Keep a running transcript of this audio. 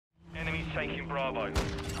Bravo.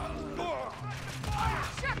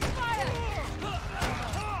 Check fire!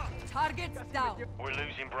 Target's down. We're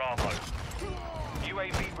losing Bravo.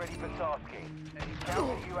 UAV ready for tasking.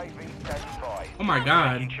 Counter UAV standing by. Oh my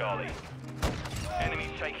god. Taking Charlie. Enemy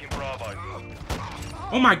taking Bravo.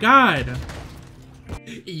 Oh my god.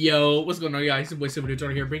 Yo, what's going on, guys? It's your boy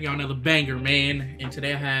SAB-50 here, bringing y'all another banger, man. And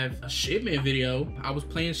today I have a Shipment video. I was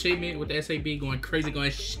playing Shipment with the SAB, going crazy,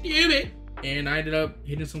 going stupid. And I ended up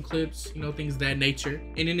hitting some clips, you know, things of that nature.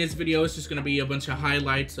 And in this video, it's just going to be a bunch of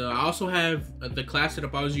highlights. I also have the class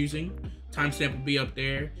setup I was using. Timestamp will be up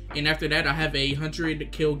there. And after that, I have a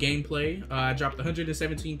 100 kill gameplay. I dropped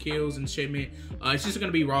 117 kills in Shipment. It's just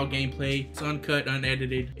gonna be raw gameplay. It's uncut,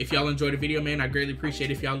 unedited. If y'all enjoyed the video, man, I greatly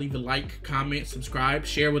appreciate it if y'all leave a like, comment, subscribe,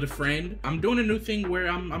 share with a friend. I'm doing a new thing where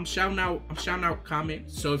I'm shouting out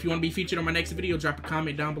comments. So if you want to be featured on my next video, drop a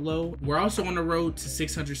comment down below. We're also on the road to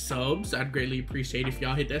 600 subs. I'd greatly appreciate if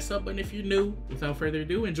y'all hit that sub button if you're new. Without further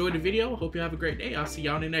ado, enjoy the video. Hope you have a great day. I'll see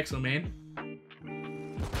y'all in the next one, man.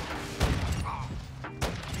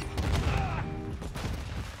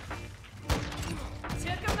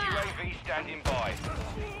 Standing by.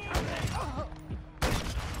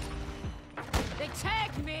 They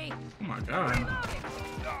tagged me. Oh my god.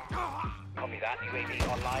 Copy that. UAV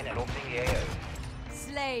online and orbiting the AO.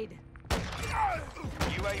 Slayed.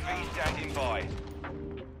 UAV standing by.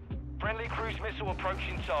 Friendly cruise missile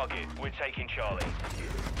approaching target. We're taking Charlie.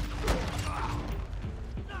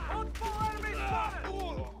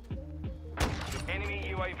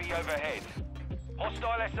 Enemy UAV overhead.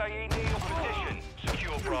 Hostile SAE near your position.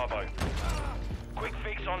 Secure Bravo. Quick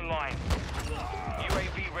fix online.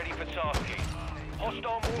 UAV ready for tasking.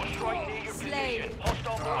 Hostile mortar strike near your position.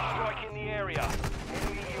 Hostile mortar strike in the area.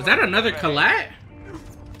 Was that another collat?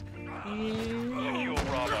 Secure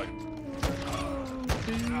Bravo.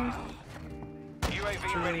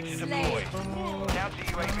 UAV ready to deploy. Counter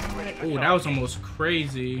UAV ready for Oh, that was almost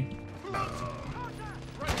crazy.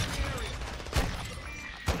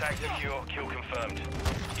 Tag secure, kill confirmed.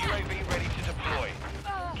 UAV ready to deploy.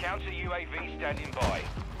 Counter UAV standing by.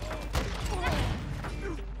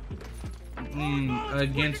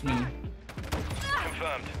 Against me.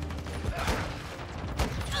 Confirmed.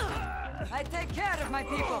 I take care of my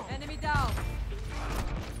people. Enemy down.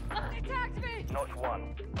 They tagged me. Not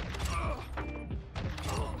one.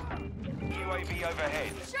 UAV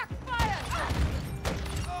overhead. Check fire.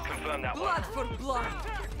 Confirm that one. Blood for blood.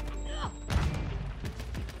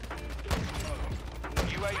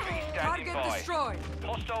 UAV standing Target by. destroyed.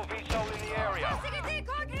 Hostile VTOL in the area. Placing a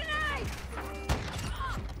decoy grenade.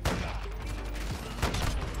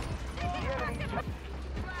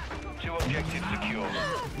 Two objectives secure.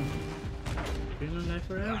 Feeling like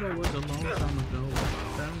forever was a long time ago.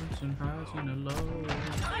 Balancing highs and the lows.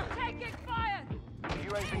 I'm taking fire.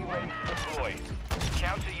 UAV ready to deploy.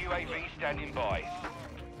 Counter UAV standing by.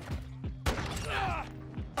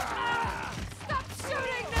 Stop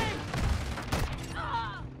shooting me.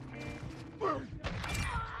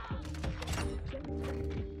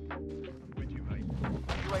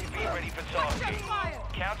 UAV ready for tasking.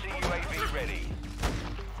 Counter UAV ready.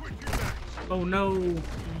 Oh no.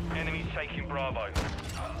 Enemies taking Bravo.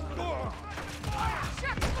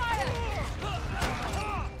 Check fire.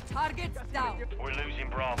 Target's down. We're losing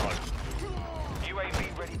Bravo.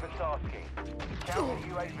 UAV ready for tasking. Counter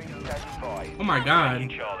UAV standing by. Oh my god.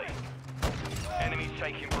 Taking Charlie. Enemies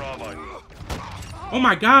taking Bravo. Oh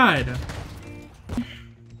my god.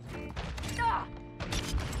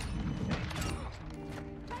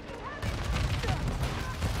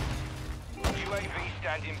 UAV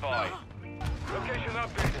standing by. Location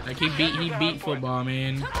updated. Like he beat football,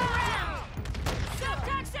 man.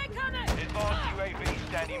 Subtax incoming. Advanced UAV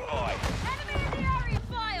standing by. Enemy in the area.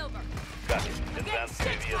 Flyover. Got it. Advanced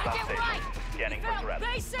UAV is on station. Scanning for threat.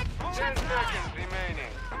 Basic. 10 seconds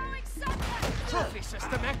remaining. Trophy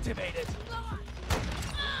system activated.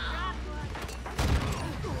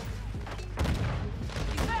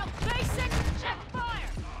 Basic. Check fire.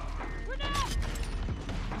 Grenade.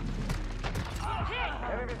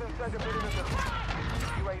 Enemies inside the perimeter.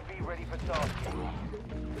 UAV ready for tasking.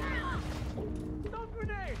 Stun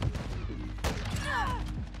grenade.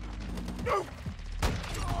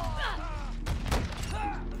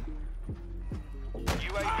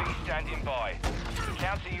 UAV standing by.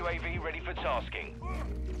 Counter UAV ready for tasking.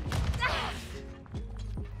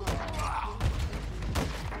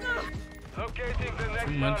 Locating the next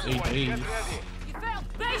 2 months, 8 days. Get ready. You failed.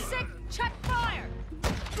 Basic. Check fire.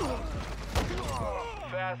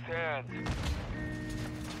 Fast hands.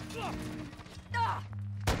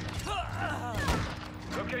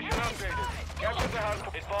 Location updated. Capture the house.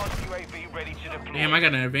 Advanced UAV ready to deploy. Damn, I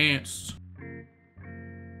got an advanced.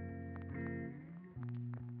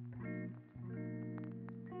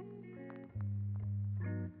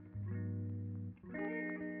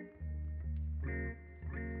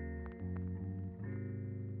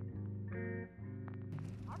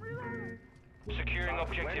 Securing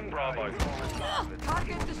objective Bravo.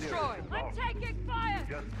 Target destroyed. I'm taking fire.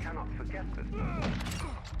 Just cannot forget this. You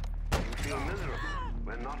feel miserable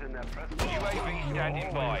when not in their presence. UAV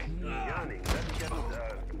standing by. Yearning. Let's get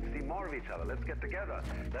see more of each other. Let's get together.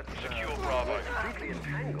 Let's Secure Bravo. completely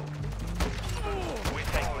entangled. We're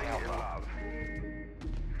taking Falling in Alpha.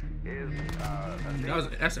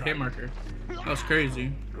 love is That's a hit marker. That was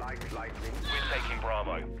crazy. like lightning. We're taking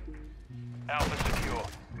Bravo. Alpha secure.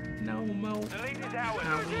 No more. The lead is ours.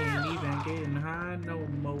 I ain't even getting high no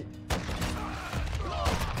more.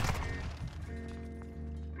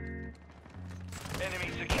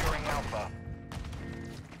 Enemy securing Alpha.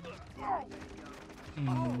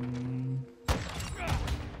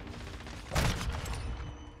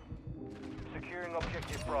 Securing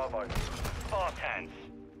objective Bravo. Fast hands.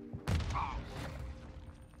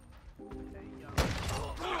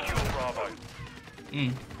 Secure Bravo.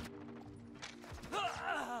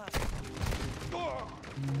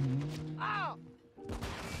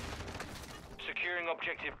 Securing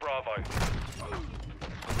objective Bravo.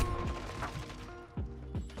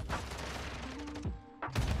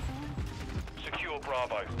 Secure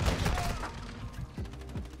Bravo.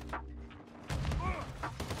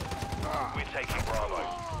 We're taking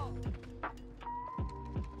Bravo.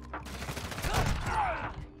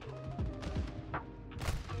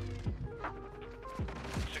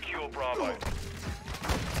 Secure Bravo.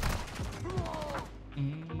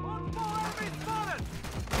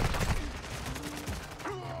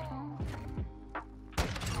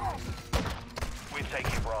 We're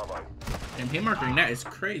taking Bravo. And hit marking that is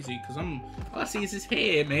crazy because all I see is his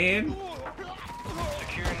head, man.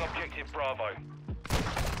 Securing objective Bravo.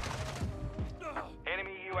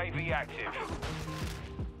 Enemy UAV active.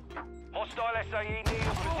 Hostile SAE near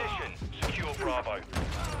your position. Secure Bravo.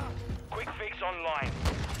 Quick fix online.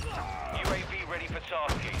 UAV ready for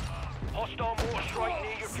tasking. Hostile mortar strike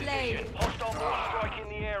near your position. Hostile mortar strike in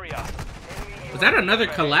the area. Enemy Was that UAV another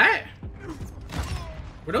overhead. collat?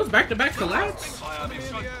 Were those back-to-back collats?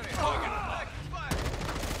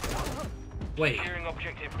 Wait. Securing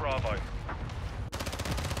objective Bravo.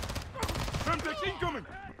 Incoming!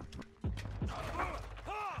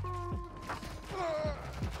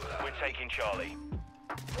 We're taking Charlie.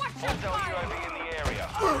 Watch your Hostile fire. UAV in the area.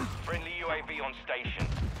 Friendly UAV on station.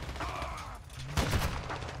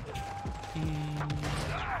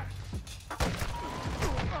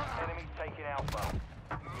 Enemies taking Alpha.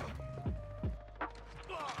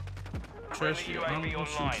 Trust you, I'm UAV gonna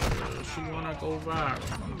online. shoot. She wanna go viral.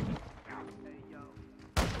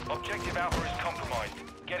 Objective Alpha is compromised.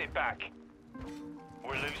 Get it back.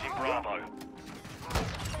 We're losing Bravo.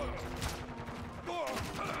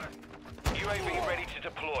 UAV ready to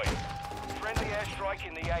deploy. Friendly airstrike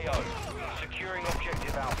in the AO. Securing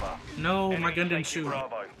objective Alpha. No, my Enemy gun didn't taking shoot.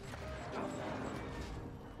 Bravo.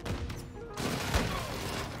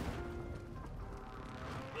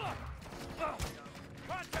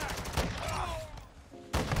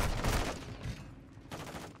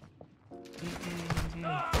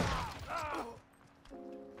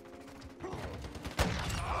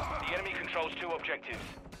 The enemy controls 2 objectives.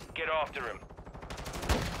 Get after him.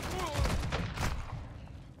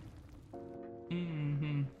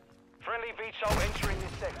 Friendly VTOL entering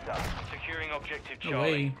this sector. Securing objective No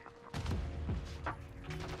Charlie. way.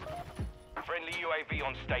 Friendly UAV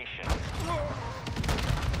on station.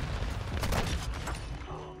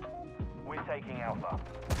 We're taking Alpha.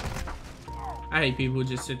 I hate people who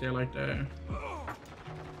just sit there like that.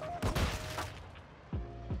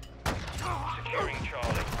 Securing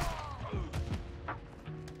Charlie.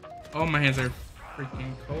 Oh, my hands are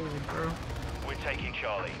freaking cold, bro. We're taking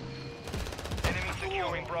Charlie. Enemy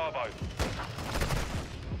securing Bravo.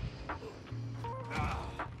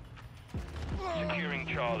 Securing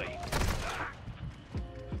Charlie.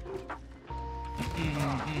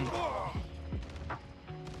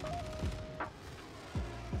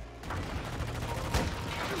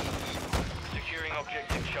 Securing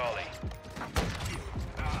objective Charlie.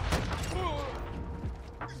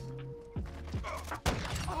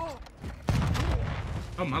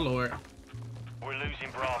 Oh, my lord. We're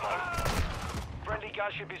losing Bravo. Friendly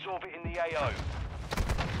gunship is orbiting the AO.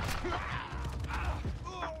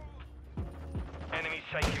 Enemies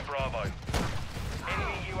taking Bravo.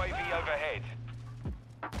 Enemy UAV overhead.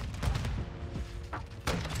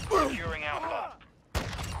 Securing Alpha.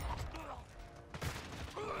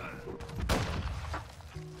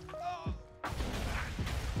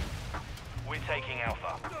 We're taking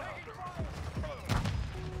Alpha.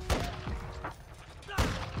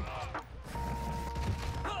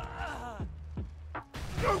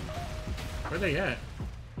 Where they at?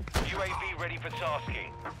 UAV ready for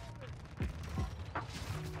tasking.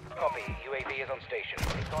 Copy. UAV is on station.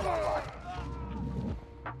 It's not online.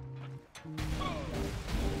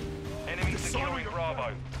 Enemy securing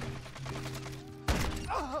Bravo.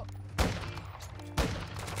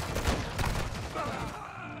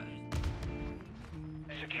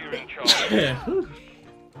 Securing Charlie. Whew.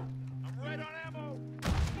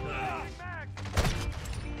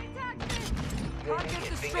 Target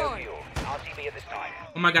destroyed. RTB at this time.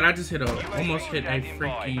 Oh my god, I just hit almost hit a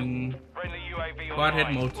freaking Friendly UAV quad head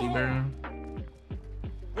online. multi, bro.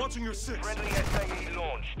 Watching your six. Friendly SAE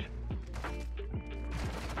launched.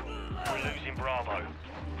 We're losing Bravo.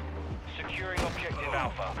 Securing objective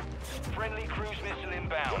Alpha. Friendly cruise missile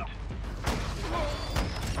inbound.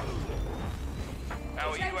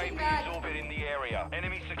 Our Changing UAV mag. is orbiting the area.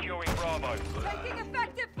 Enemy securing Bravo. Taking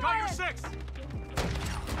effective Got fire. your six.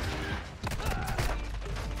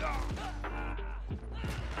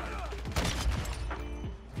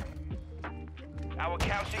 Our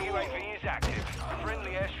counter UAV is active.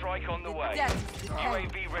 Friendly airstrike on the way. Dead.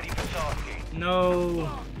 UAV ready for tasking. No.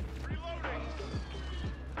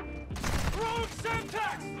 Rogue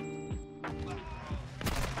Semtex.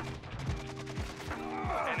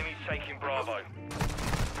 Enemies taking Bravo.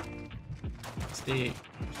 Stick.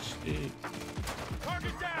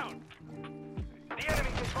 Target down. The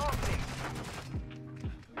enemy's advancing.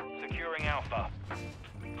 Securing Alpha.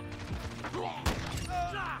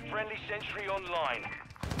 Friendly sentry online.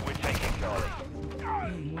 We're taking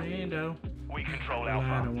Charlie. Window. We control Out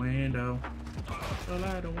Alpha. the window. Go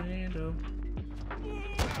out the window.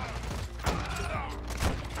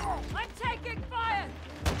 I'm taking fire.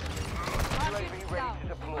 UAV ready to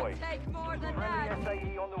deploy. Take more than that. Friendly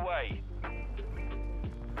SAE on the way.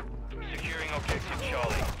 Securing objective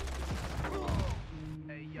Charlie.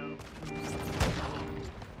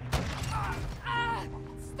 Ah!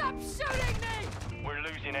 Stop shooting me! We're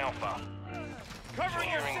losing Alpha. Covering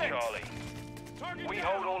your Securing six. Charlie. Target We down.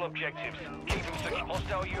 hold all objectives. Keep them secure.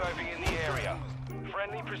 Hostile UAV in the area.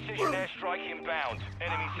 Friendly precision airstrike inbound.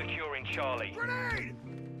 Enemy securing Charlie. Grenade.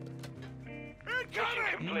 Mission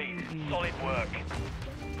complete. Solid work.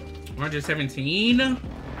 117.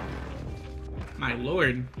 My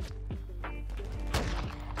lord.